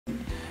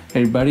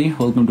Hey everybody,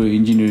 welcome to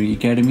Engineering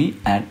Academy,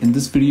 and in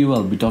this video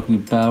I'll be talking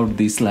about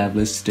the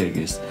slab-less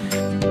staircase.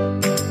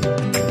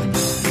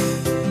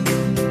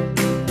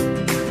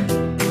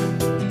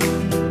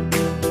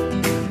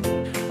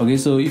 Okay,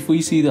 so if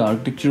we see the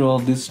architecture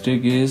of this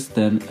staircase,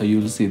 then you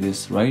will see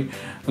this, right?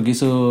 Okay,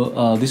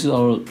 so this is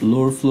our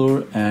lower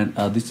floor and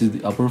this is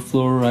the upper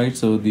floor, right?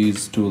 So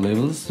these two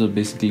levels, so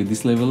basically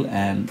this level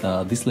and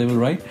this level,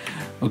 right?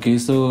 Okay,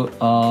 so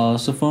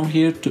so from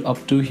here to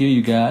up to here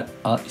you got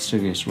a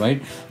staircase,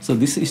 right? So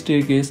this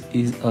staircase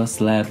is a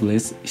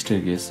slab-less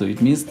staircase, so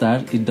it means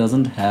that it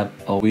doesn't have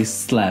a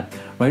waste slab,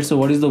 right? So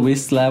what is the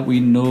waste slab?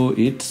 We know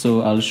it,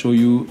 so I'll show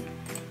you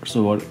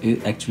so what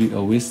actually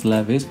a waste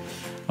slab is.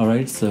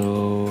 Alright,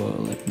 so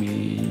let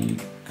me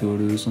go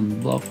to some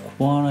block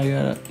 1. I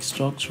got a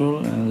structural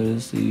and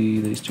let's see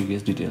the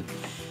staircase detail.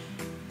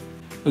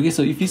 Okay,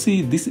 so if you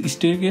see this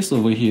staircase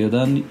over here,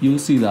 then you'll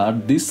see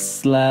that this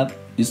slab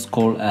is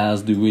called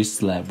as the waste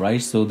slab,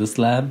 right? So the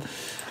slab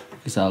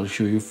is, I'll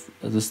show you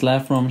the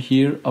slab from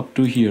here up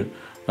to here,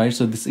 right?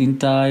 So this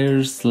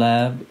entire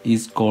slab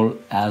is called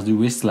as the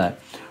waste slab,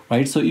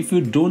 right? So if you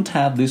don't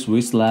have this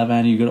waste slab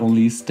and you get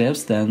only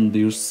steps, then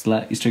your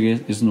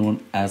staircase is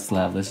known as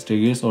slab-less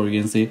staircase, or you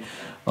can say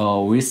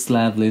waste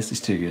slab-less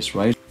staircase,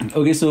 right?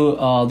 Okay,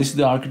 so this is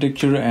the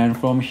architecture, and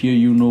from here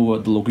you know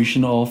what the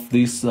location of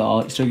this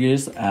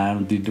staircase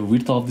and the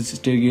width of this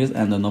staircase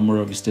and the number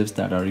of steps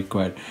that are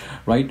required,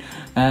 right?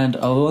 And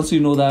once you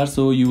know that,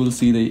 so you will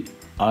see the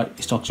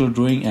structural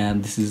drawing,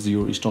 and this is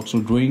your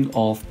structural drawing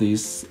of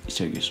this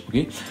staircase.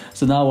 Okay,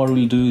 so now what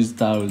we'll do is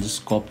that we'll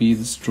just copy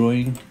this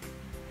drawing.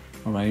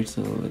 Alright,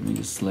 so let me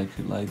just select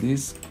it like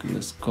this.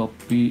 Let's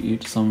copy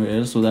it somewhere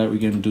else so that we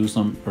can do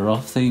some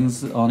rough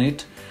things on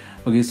it.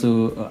 Okay,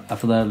 so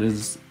after that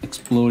let's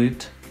explode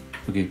it.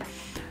 Okay,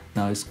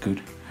 now it's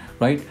good,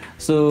 right?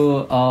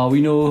 So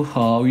we know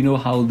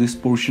how this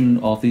portion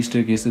of the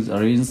staircase is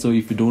arranged. So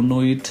if you don't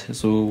know it,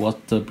 so watch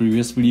the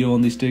previous video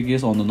on the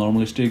staircase, on the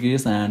normal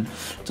staircase, and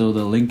so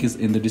the link is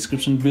in the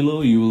description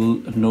below. You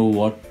will know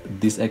what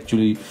this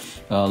actually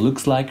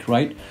looks like,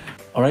 right?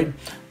 All right.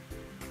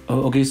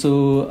 Okay,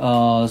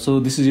 so so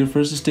this is your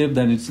first step,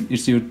 then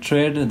it's your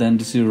tread, then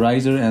this is your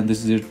riser, and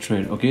this is your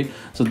tread. Okay,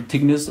 so the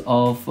thickness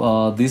of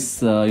this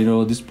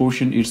this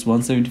portion, it's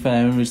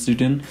 175 mm, it's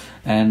written,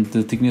 and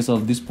the thickness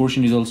of this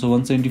portion is also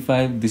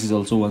 175. This is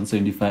also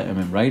 175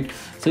 mm, right?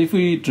 So if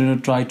we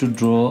try to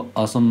draw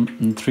some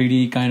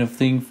 3D kind of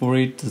thing for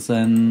it,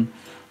 then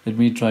let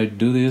me try to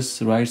do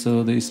this, right?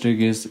 So the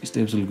staircase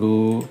steps will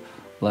go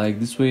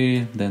like this way,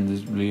 then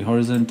this will be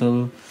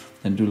horizontal,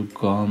 then it will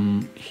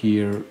come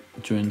here,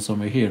 join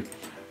somewhere here,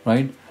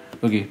 right?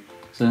 Okay,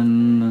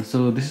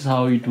 so this is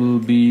how it will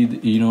be,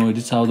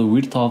 this is how the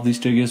width of the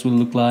staircase will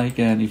look like.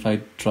 And if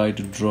I try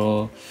to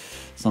draw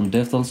some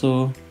depth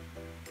also,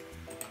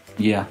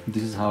 yeah,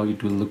 this is how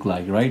it will look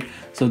like, right?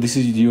 So this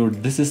is your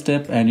this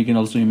step, and you can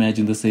also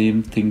imagine the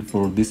same thing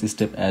for this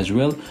step as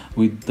well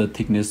with the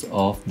thickness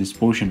of this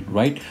portion,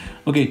 right?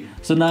 Okay,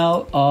 so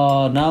now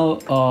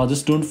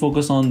just don't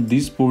focus on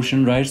this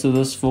portion, right? So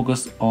just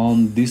focus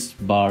on this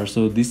bar,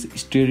 so this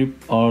stirrup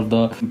or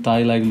the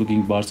tie-like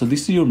looking bar. So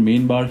this is your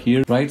main bar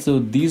here, right? So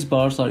these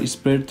bars are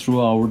spread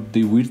throughout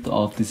the width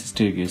of this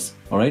staircase.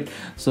 All right,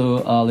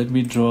 so let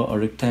me draw a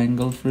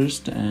rectangle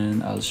first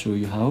and I'll show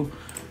you how.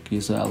 Okay,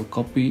 so I'll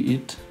copy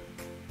it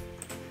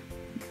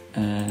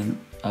and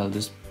I'll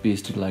just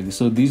paste it like this.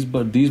 So these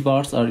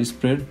bars are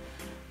spread.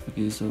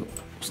 Okay, so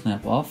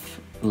snap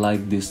off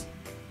like this,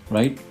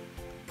 right?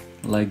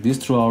 Like this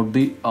throughout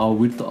the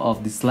width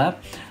of the slab,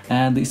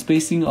 and the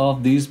spacing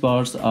of these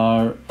bars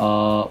are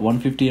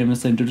 150 mm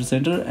center to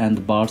center, and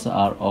the bars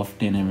are of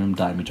 10 mm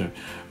diameter,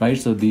 right?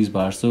 So these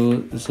bars, so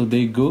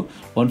they go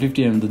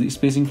 150 mm. The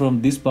spacing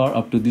from this bar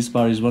up to this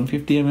bar is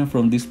 150 mm,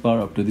 from this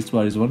bar up to this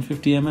bar is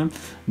 150 mm,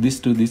 this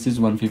to this is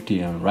 150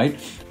 mm, right?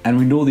 And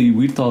we know the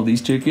width of the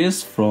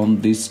staircase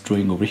from this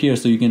drawing over here,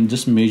 so you can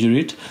just measure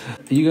it.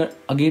 You got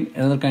again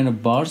another kind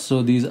of bars,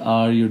 so these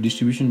are your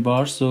distribution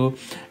bars. So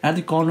at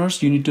the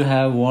corners you need to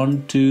have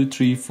 1 2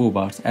 3 4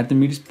 bars. At the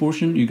mid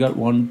portion you got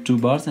 1 2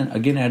 bars, and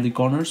again at the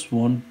corners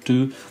 1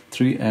 2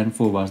 3 and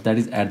 4 bars. That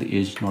is at the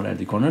edge, not at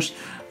the corners,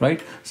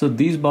 right? So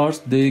these bars,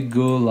 they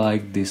go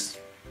like this.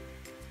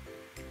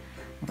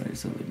 All right,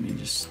 so let me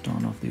just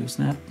turn off the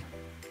snap,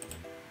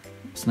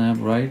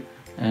 right?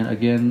 And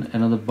again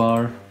another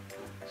bar,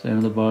 so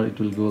another bar, it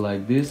will go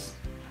like this.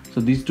 So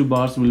these two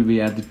bars will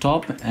be at the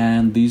top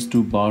and these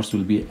two bars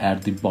will be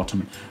at the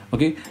bottom.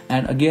 Okay,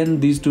 and again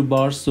these two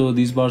bars, so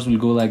these bars will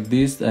go like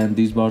this, and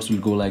these bars will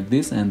go like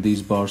this, and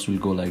these bars will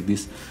go like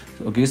this.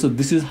 Okay, so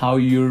this is how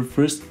your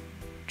first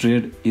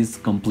tread is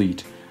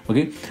complete.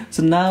 Okay,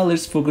 so now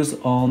let's focus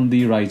on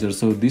the riser.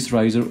 So this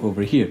riser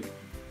over here,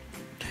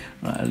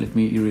 let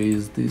me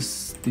erase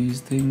these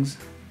things.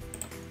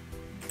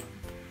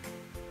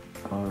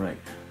 All right.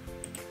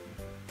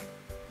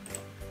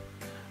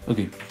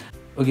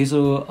 Okay,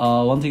 so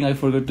one thing I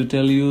forgot to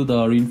tell you,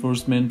 the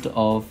reinforcement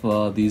of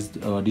these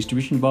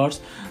distribution bars.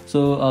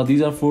 So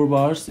these are 4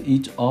 bars,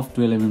 each of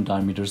 12 mm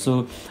diameter.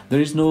 So there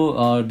is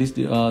no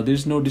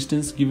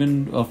distance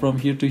given from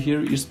here to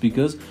here. It's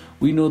because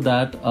we know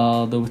that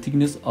the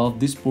thickness of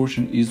this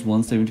portion is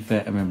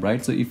 175 mm,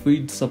 right? So if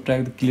we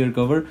subtract the clear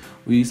cover,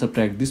 we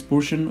subtract this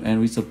portion and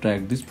we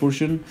subtract this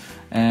portion,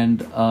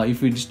 and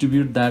if we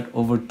distribute that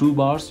over 2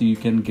 bars, you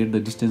can get the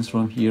distance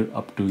from here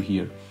up to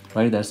here,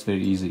 right? That's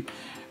very easy.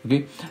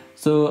 Okay,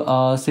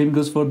 so same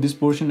goes for this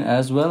portion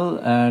as well,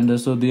 and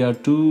so there are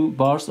 2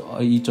 bars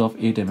each of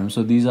 8 mm.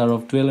 So these are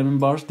of 12 mm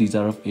bars, these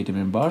are of 8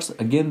 mm bars,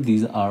 again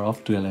these are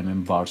of 12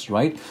 mm bars,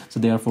 right? So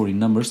they are 4 in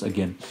numbers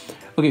again.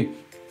 Okay,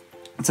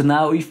 so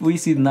now if we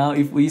see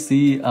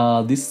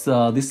this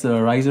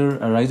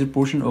riser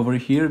portion over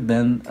here,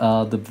 then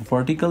the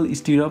vertical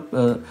stirrup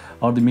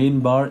or the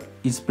main bar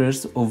is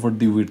pressed over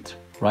the width,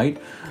 right?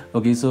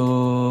 Okay,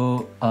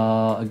 so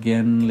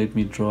again let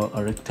me draw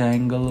a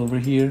rectangle over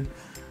here,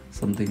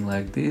 something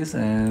like this,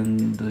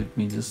 and let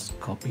me just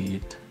copy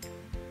it,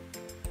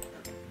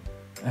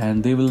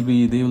 and they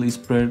will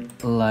spread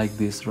like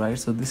this, right?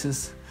 So this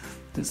is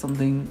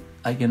something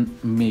I can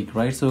make,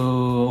 right? So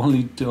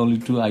only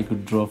two I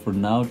could draw for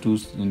now to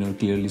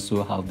clearly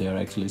show how they are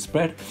actually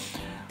spread.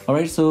 All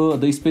right, so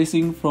the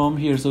spacing from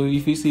here, so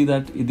if you see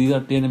that these are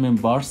 10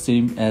 mm bars,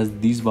 same as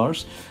these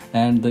bars,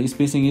 and the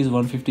spacing is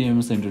 150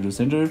 mm center to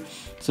center.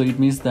 So it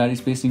means that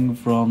spacing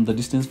from the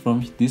distance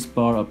from this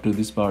bar up to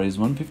this bar is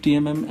 150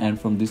 mm,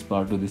 and from this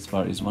bar to this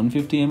bar is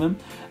 150 mm,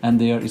 and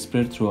they are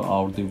spread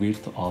throughout the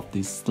width of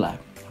this slab,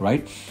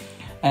 right?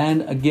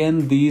 And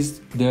again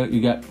there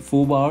you got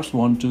 4 bars,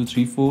 1 2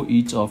 3 4,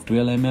 each of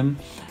 12 mm,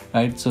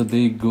 right? So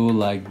they go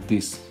like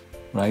this,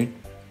 right?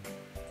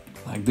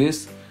 Like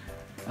this.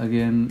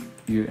 Again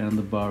here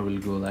another bar will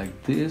go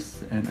like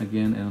this, and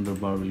again another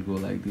bar will go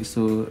like this.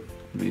 So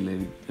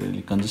really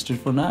congested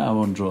for now, I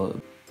won't draw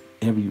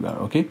everywhere.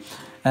 Okay,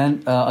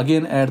 and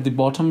again at the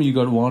bottom you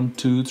got 1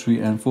 2 3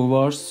 and 4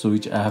 bars, so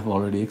which I have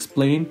already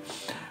explained,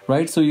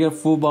 right? So you have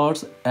 4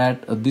 bars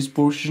at this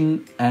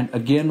portion, and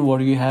again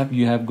what you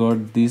have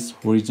got this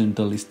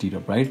horizontal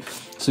stirrup, right?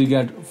 So you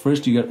got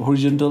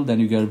horizontal, then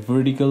you got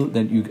vertical,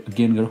 then you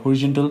again got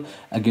horizontal,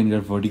 again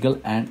got vertical,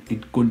 and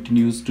it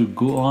continues to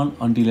go on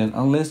until and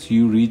unless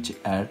you reach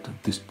at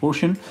this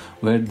portion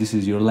where this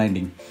is your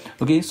landing.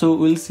 Okay, so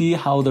we'll see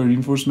how the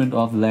reinforcement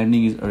of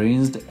landing is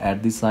arranged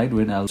at this side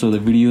when I'll show the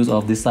videos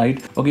of this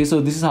side. Okay, so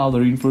this is how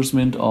the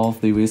reinforcement of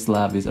the waist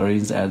slab is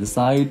arranged at the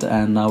side,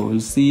 and now we'll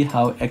see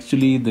how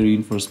actually the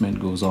reinforcement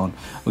goes on.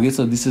 Okay,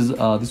 so this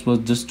was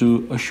just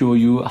to show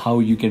you how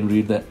you can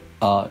read the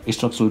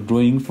structural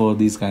drawing for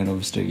this kind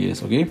of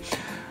staircase. Okay,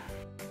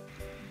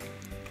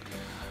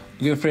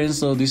 friends,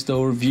 so this is the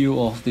overview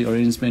of the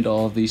arrangement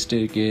of the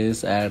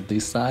staircase at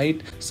this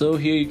side. So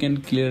here you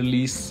can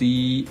clearly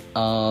see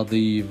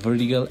the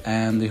vertical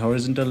and the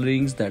horizontal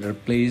rings that are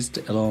placed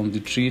along the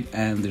treat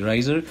and the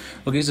riser.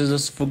 Okay, so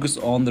just focus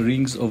on the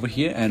rings over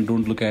here and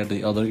don't look at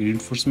the other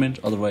reinforcement,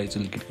 otherwise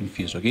you'll get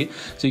confused. Okay,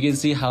 so you can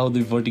see how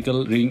the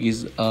vertical ring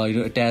is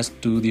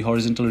attached to the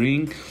horizontal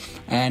ring,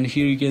 and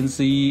here you can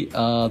see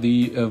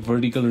the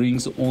vertical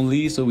rings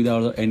only, so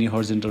without any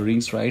horizontal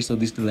rings, right? So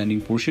this is the landing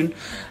portion,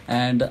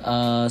 and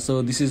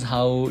so this is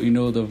how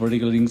the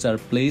vertical rings are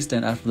placed,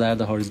 and after that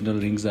the horizontal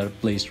rings are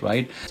placed,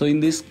 right? So in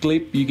this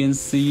clip you can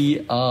see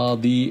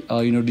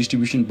the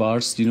distribution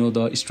bars,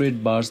 the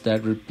straight bars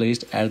that were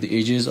placed at the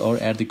edges or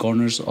at the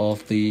corners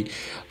of the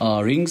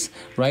rings,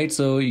 right?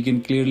 So you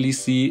can clearly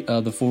see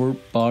the 4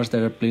 bars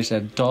that are placed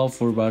at the top,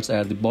 4 bars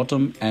at the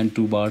bottom, and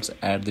 2 bars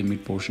at the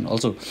mid portion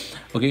also.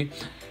 Okay,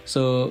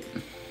 so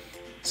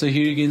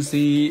here you can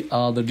see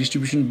the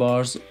distribution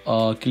bars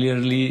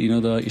clearly,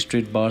 the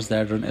straight bars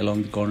that run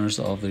along the corners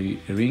of the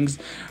rings,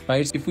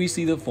 right? If we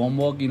see the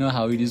formwork,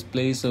 how it is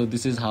placed, so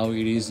this is how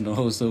it is.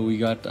 So we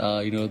got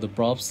the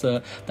props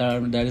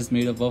that is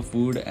made up of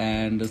wood,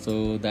 and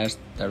so that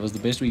was the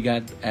best we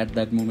got at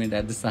that moment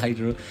at the side.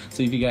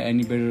 So if you got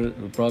any better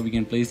prop, you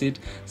can place it.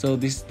 So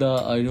this is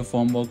the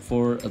formwork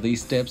for the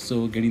steps,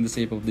 so getting the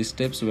shape of the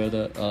steps where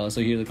the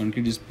so here the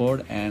concrete is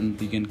poured,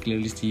 and you can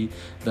clearly see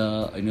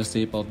the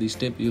shape of the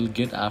step you'll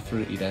get after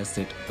it has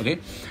set. Okay,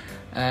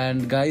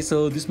 and guys,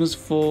 so this much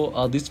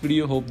for this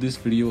video. Hope this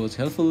video was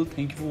helpful.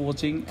 Thank you for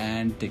watching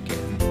and take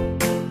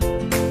care.